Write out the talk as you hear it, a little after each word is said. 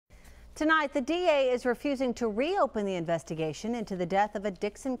Tonight, the DA is refusing to reopen the investigation into the death of a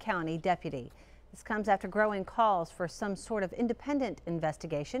Dickson County deputy. This comes after growing calls for some sort of independent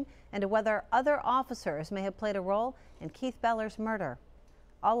investigation into whether other officers may have played a role in Keith Bellar's murder.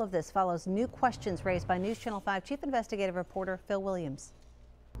 All of this follows new questions raised by News Channel 5 Chief Investigative Reporter Phil Williams.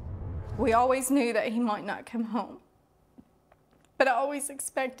 We always knew that he might not come home, but I always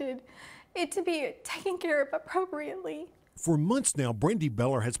expected it to be taken care of appropriately. For months now, Brandy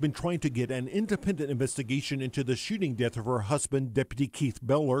Bellar has been trying to get an independent investigation into the shooting death of her husband, Deputy Keith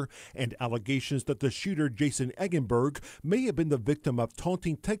Bellar, and allegations that the shooter, Jason Eggenberg, may have been the victim of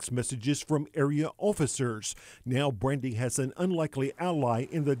taunting text messages from area officers. Now Brandy has an unlikely ally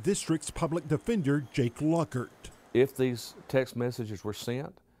in the district's public defender, Jake Lockhart. If these text messages were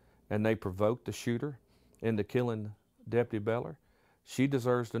sent and they provoked the shooter into killing Deputy Bellar, she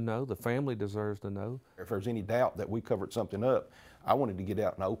deserves to know, the family deserves to know. If there's any doubt that we covered something up, I wanted to get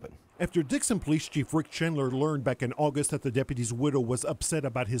out and open. After Dickson Police Chief Rick Chandler learned back in August that the deputy's widow was upset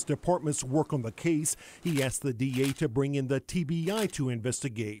about his department's work on the case, he asked the DA to bring in the TBI to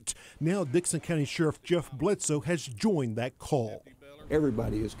investigate. Now Dickson County Sheriff Jeff Bledsoe has joined that call.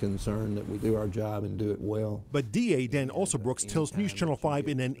 Everybody is concerned that we do our job and do it well. But DA Dan Alsobrooks tells News Channel 5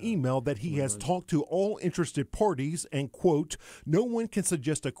 in an email that he has talked to all interested parties and, quote, no one can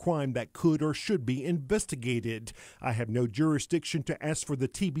suggest a crime that could or should be investigated. I have no jurisdiction to ask for the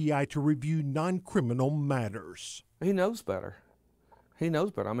TBI to review non-criminal matters. He knows better. He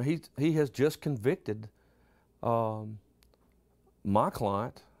knows better. I mean, he has just convicted my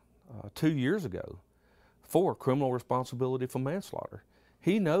client 2 years ago for criminal responsibility for manslaughter.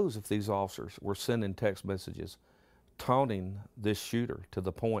 He knows if these officers were sending text messages taunting this shooter to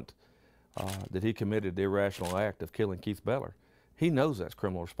the point that he committed the irrational act of killing Keith Bellar. He knows that's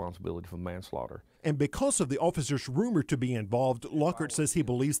criminal responsibility for manslaughter. And because of the officers rumored to be involved, Lockhart says he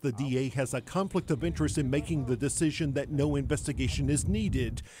believes the DA has a conflict of interest in making the decision that no investigation is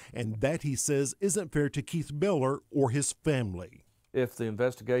needed, and that, he says, isn't fair to Keith Bellar or his family. If the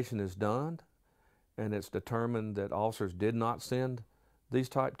investigation is done and it's determined that officers did not send these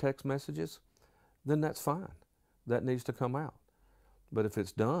type text messages, then that's fine. That needs to come out. But if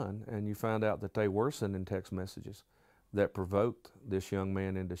it's done and you find out that they were sending text messages that provoked this young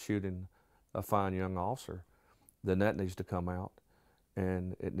man into shooting a fine young officer, then that needs to come out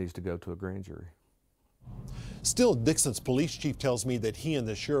and it needs to go to a grand jury. Still, Dickson's police chief tells me that he and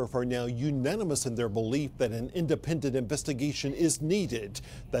the sheriff are now unanimous in their belief that an independent investigation is needed.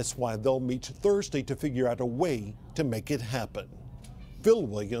 That's why they'll meet Thursday to figure out a way to make it happen. Phil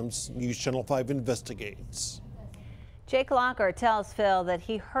Williams, News Channel 5 Investigates. Jake Lockhart tells Phil that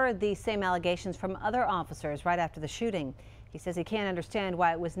he heard these same allegations from other officers right after the shooting. He says he can't understand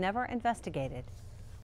why it was never investigated.